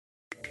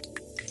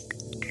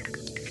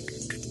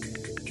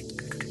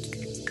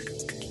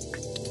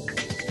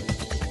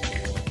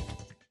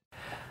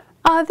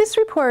This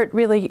report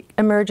really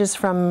emerges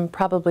from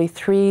probably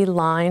three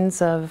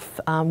lines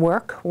of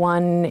work.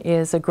 One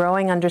is a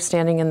growing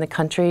understanding in the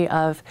country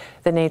of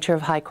the nature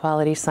of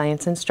high-quality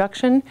science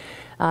instruction.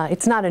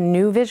 It's not a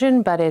new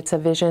vision, but it's a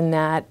vision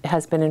that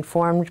has been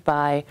informed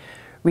by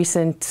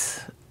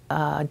recent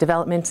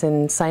developments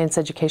in science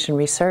education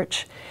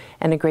research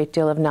and a great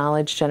deal of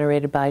knowledge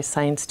generated by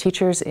science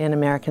teachers in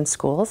American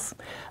schools.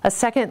 A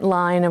second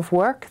line of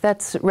work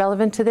that's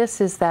relevant to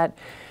this is that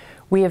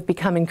we have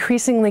become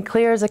increasingly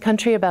clear as a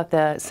country about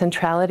the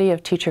centrality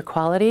of teacher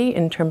quality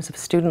in terms of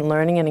student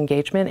learning and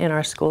engagement in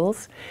our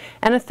schools.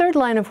 And a third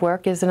line of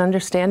work is an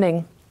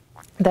understanding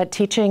that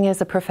teaching is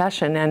a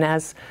profession, and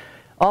as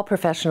all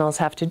professionals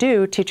have to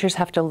do, teachers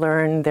have to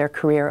learn their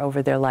career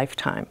over their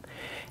lifetime.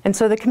 And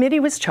so the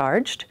committee was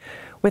charged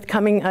with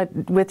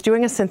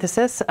doing a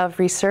synthesis of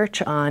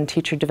research on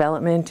teacher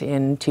development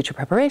in teacher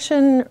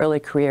preparation, early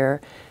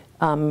career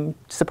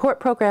support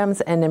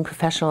programs, and in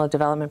professional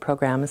development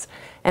programs.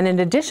 And in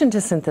addition to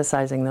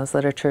synthesizing those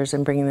literatures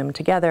and bringing them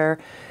together,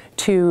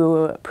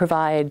 to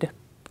provide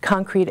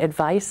concrete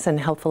advice and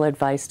helpful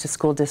advice to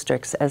school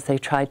districts as they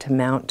try to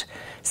mount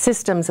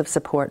systems of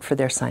support for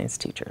their science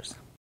teachers.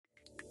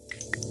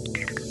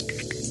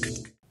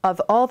 Of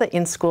all the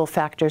in-school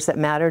factors that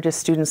matter to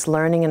students'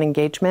 learning and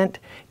engagement,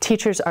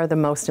 teachers are the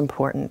most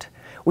important.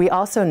 We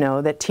also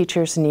know that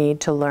teachers need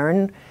to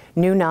learn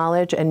new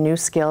knowledge and new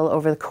skill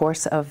over the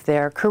course of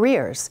their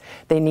careers.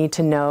 They need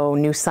to know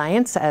new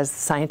science as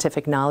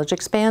scientific knowledge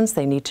expands.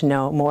 They need to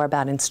know more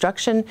about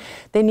instruction.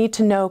 They need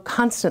to know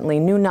constantly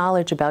new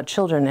knowledge about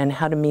children and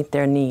how to meet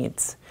their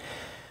needs.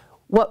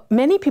 What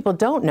many people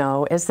don't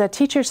know is that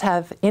teachers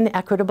have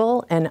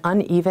inequitable and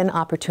uneven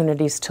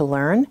opportunities to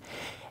learn,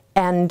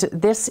 and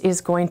this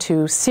is going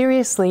to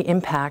seriously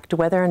impact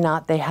whether or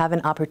not they have an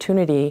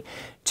opportunity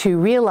to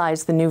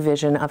realize the new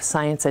vision of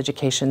science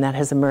education that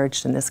has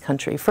emerged in this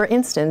country. For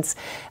instance,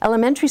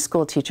 elementary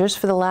school teachers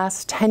for the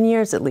last 10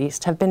 years at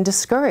least have been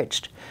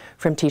discouraged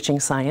from teaching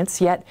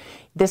science, yet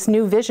this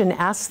new vision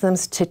asks them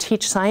to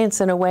teach science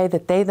in a way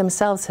that they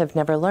themselves have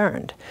never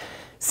learned.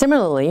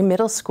 Similarly,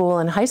 middle school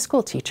and high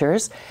school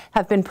teachers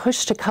have been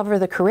pushed to cover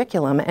the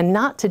curriculum and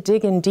not to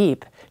dig in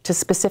deep to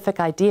specific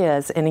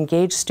ideas and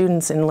engage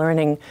students in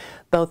learning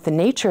both the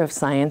nature of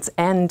science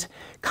and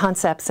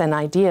concepts and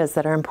ideas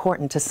that are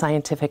important to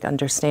scientific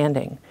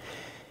understanding.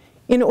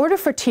 In order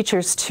for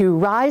teachers to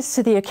rise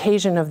to the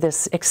occasion of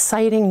this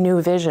exciting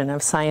new vision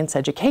of science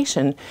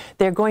education,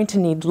 they're going to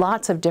need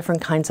lots of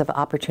different kinds of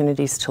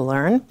opportunities to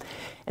learn.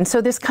 And so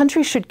this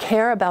country should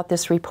care about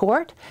this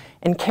report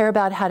and care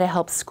about how to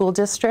help school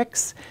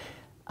districts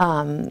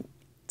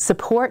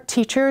support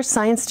teachers,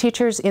 science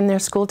teachers in their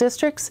school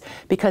districts,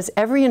 because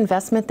every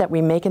investment that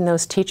we make in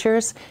those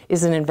teachers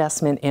is an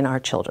investment in our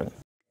children.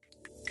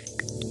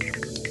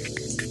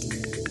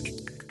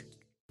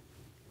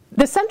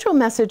 The central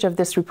message of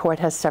this report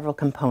has several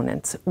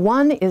components.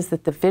 One is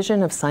that the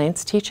vision of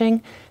science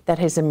teaching that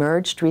has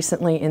emerged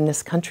recently in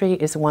this country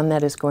is one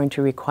that is going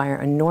to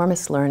require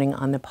enormous learning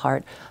on the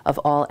part of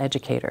all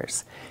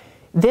educators.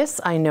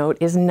 This, I note,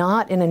 is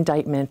not an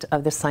indictment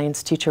of the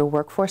science teacher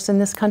workforce in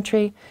this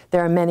country.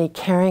 There are many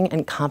caring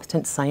and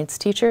competent science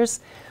teachers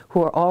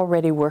who are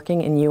already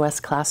working in U.S.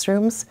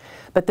 classrooms,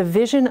 but the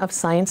vision of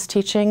science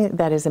teaching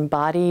that is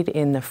embodied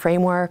in the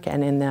framework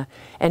and in the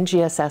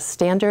NGSS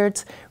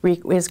standards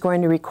is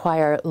going to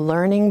require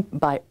learning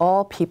by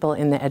all people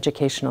in the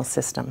educational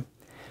system.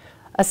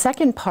 A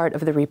second part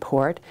of the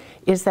report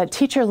is that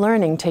teacher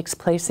learning takes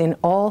place in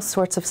all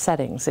sorts of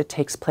settings. It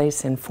takes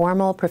place in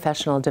formal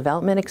professional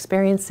development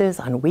experiences,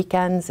 on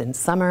weekends, in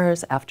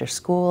summers, after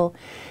school.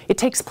 It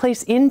takes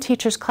place in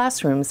teachers'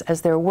 classrooms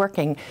as they're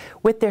working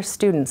with their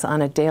students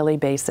on a daily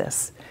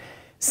basis.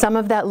 Some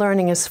of that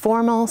learning is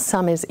formal,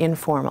 some is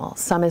informal,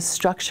 some is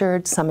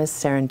structured, some is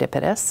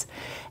serendipitous.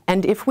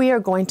 And if we are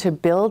going to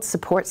build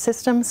support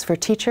systems for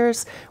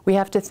teachers, we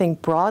have to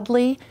think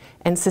broadly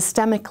and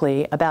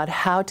systemically about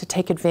how to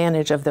take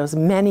advantage of those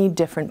many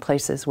different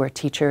places where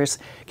teachers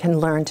can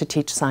learn to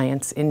teach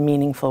science in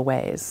meaningful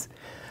ways.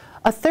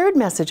 A third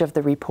message of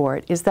the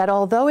report is that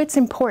although it's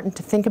important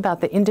to think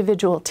about the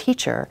individual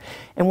teacher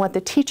and what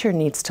the teacher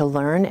needs to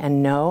learn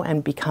and know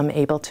and become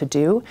able to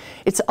do,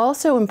 it's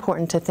also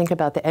important to think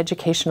about the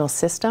educational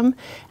system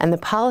and the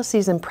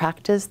policies and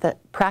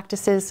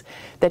practices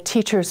that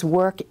teachers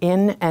work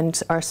in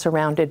and are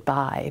surrounded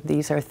by.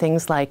 These are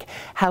things like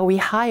how we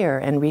hire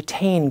and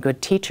retain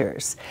good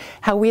teachers,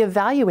 how we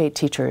evaluate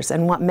teachers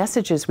and what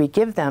messages we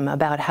give them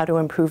about how to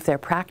improve their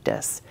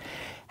practice,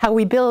 how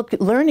we build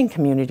learning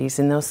communities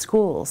in those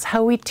schools,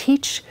 how we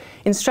teach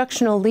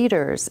instructional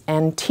leaders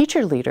and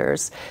teacher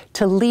leaders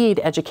to lead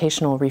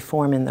educational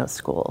reform in those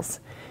schools.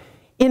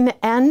 In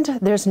the end,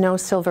 there's no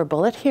silver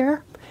bullet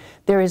here.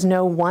 There is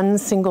no one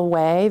single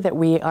way that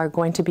we are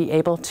going to be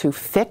able to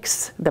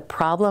fix the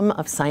problem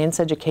of science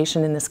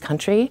education in this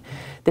country.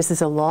 This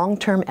is a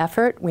long-term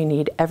effort. We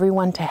need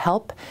everyone to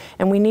help,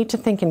 and we need to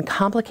think in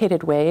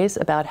complicated ways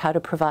about how to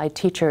provide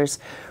teachers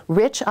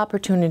rich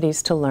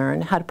opportunities to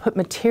learn, how to put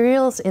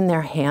materials in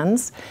their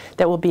hands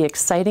that will be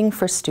exciting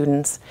for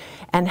students,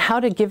 and how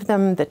to give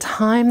them the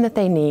time that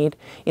they need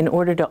in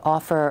order to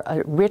offer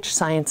a rich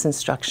science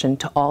instruction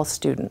to all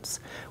students.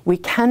 We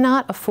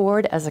cannot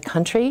afford as a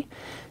country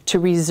to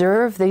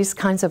reserve these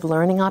kinds of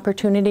learning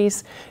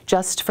opportunities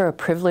just for a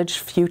privileged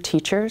few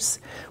teachers.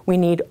 We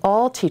need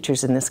all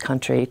teachers in this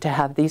country to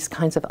have these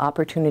kinds of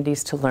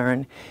opportunities to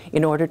learn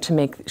in order to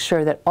make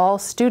sure that all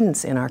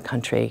students in our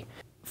country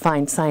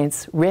find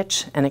science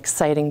rich and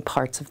exciting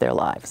parts of their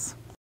lives.